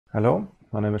Hello,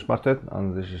 my name is Martin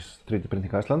and this is 3D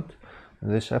Printing Iceland.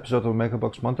 In this episode of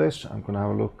Makerbox Mondays, I'm going to have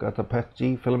a look at a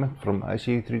PETG filament from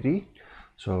IC3D.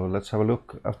 So let's have a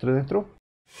look after the intro.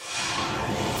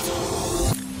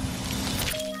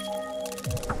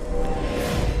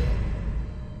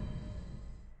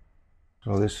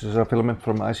 So this is a filament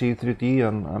from IC3D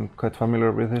and I'm quite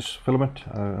familiar with this filament.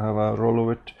 I have a roll of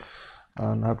it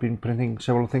and have been printing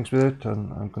several things with it,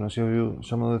 and I'm going to show you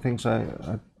some of the things I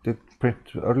did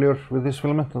print earlier with this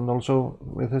filament and also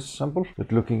with this sample.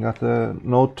 But looking at the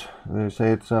note, they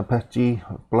say it's a PETG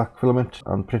black filament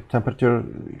and print temperature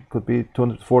could be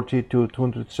 240 to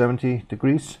 270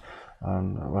 degrees.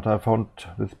 And what I found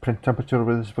with print temperature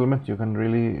with this filament, you can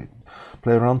really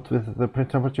play around with the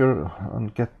print temperature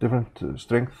and get different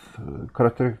strength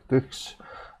characteristics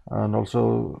and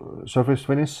also surface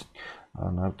finish.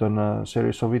 And I've done a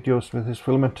series of videos with this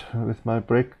filament with my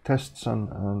break tests,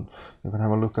 and you can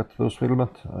have a look at those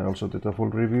filament. I also did a full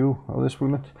review of this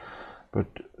filament, but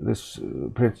this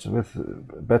prints with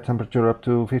bed temperature up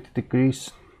to 50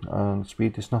 degrees and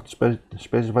speed is not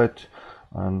specified,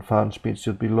 and fan speed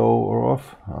should be low or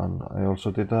off. And I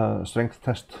also did a strength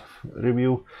test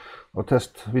review or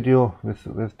test video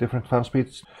with different fan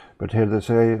speeds. But here they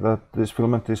say that this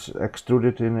filament is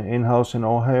extruded in-house in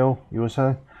Ohio,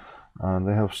 USA. And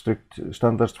they have strict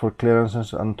standards for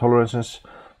clearances and tolerances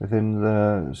within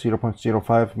the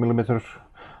 0.05 millimeter,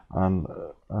 and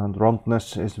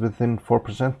roundness is within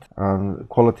 4%, and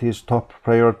quality is top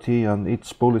priority, and each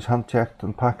spool is hand checked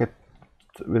and packed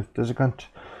with desiccant.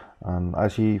 And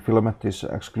IC filament is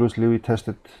exclusively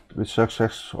tested with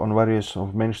success on various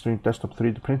of mainstream desktop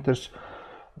 3D printers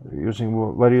using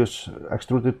various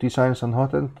extruded designs and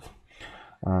hot end.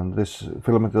 And this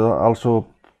filament is also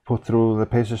put through the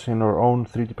paces in our own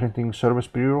 3D printing service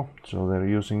bureau, so they're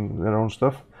using their own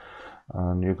stuff.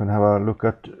 And you can have a look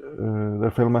at their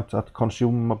filament at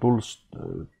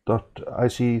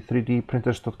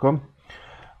consumables.ic3dprinters.com,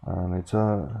 and it's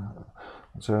a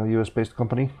US based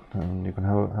company, and you can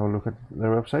have a look at their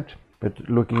website. But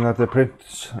looking at the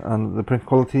prints and the print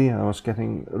quality, I was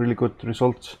getting really good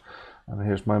results. And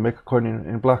here's my Makercoin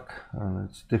in black, and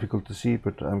it's difficult to see,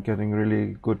 but I'm getting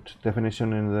really good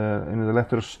definition in the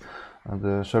letters, and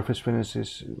the surface finish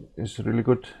is really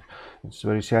good. It's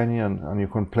very shiny, and you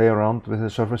can play around with the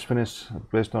surface finish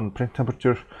based on print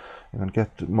temperature. You can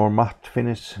get more matte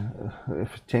finish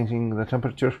if changing the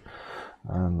temperature.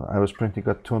 And I was printing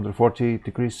at 240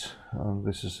 degrees, and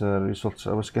this is the results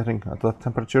I was getting at that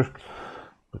temperature.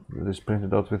 But this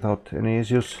printed out without any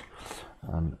issues.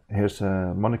 And here's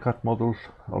a MoneyCut model,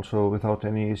 also without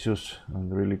any issues,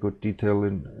 and really good detail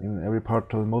in every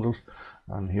part of the model.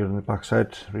 And here on the back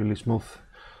side, really smooth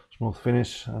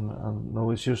finish and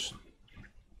no issues.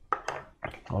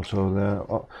 Also the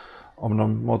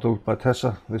Omnom model by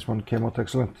Tessa, this one came out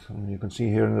excellent, and you can see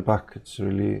here in the back it's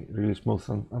really smooth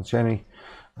and shiny,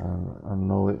 and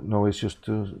no issues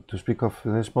to speak of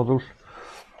with this model.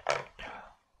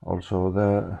 Also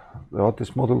the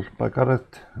Otis model by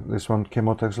Garrett, this one came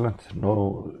out excellent,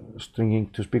 no stringing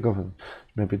to speak of. It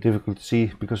may be difficult to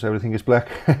see because everything is black,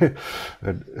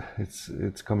 but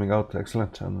it's coming out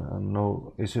excellent and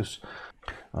no issues.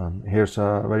 And here's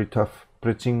a very tough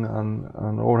bridging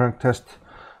and overhang test,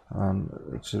 and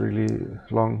it's really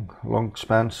long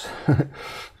spans, so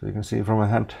you can see from my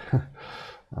hand.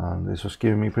 And this was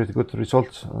giving me pretty good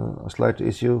results. A slight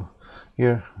issue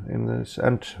here in this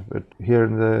end, but here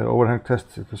in the overhang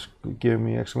test it was giving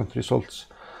me excellent results,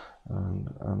 and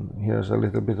here's a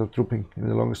little bit of drooping in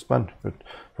the longest span. But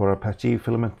for a PETG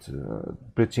filament,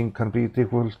 bridging can be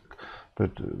difficult,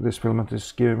 but this filament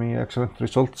is giving me excellent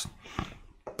results.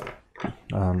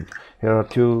 Here are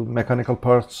two mechanical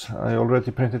parts I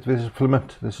already printed with this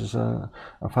filament. This is a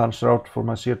fan shroud for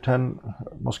my CR10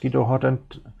 mosquito hot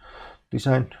end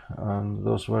design, and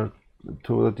those were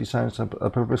two of the designs I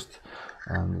published,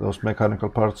 and those mechanical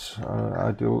parts are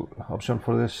ideal option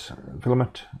for this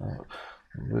filament.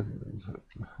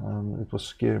 It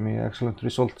was giving me excellent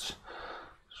results,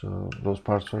 so those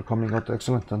parts were coming out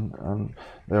excellent, and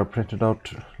they are printed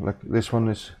out like this one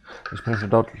is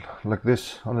printed out like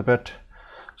this on the bed.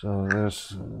 So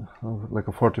there's like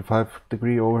a 45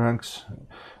 degree overhangs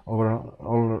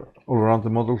all around the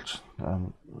models,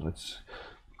 and it's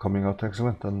coming out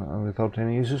excellent and without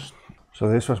any issues. So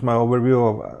this was my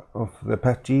overview of the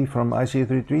PETG from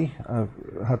IC3D. I've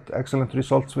had excellent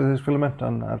results with this filament,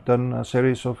 and I've done a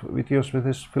series of videos with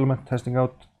this filament testing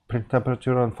out print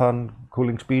temperature and fan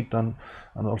cooling speed, and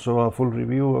also a full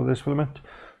review of this filament.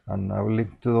 and I will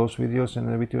link to those videos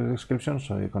in the video description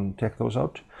so you can check those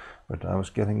out. But I was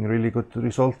getting really good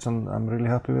results and I'm really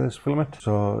happy with this filament.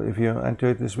 So if you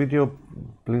enjoyed this video,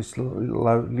 please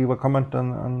leave a comment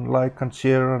and like and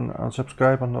share and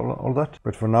subscribe and all that.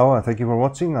 But for now, I thank you for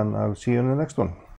watching and I'll see you in the next one.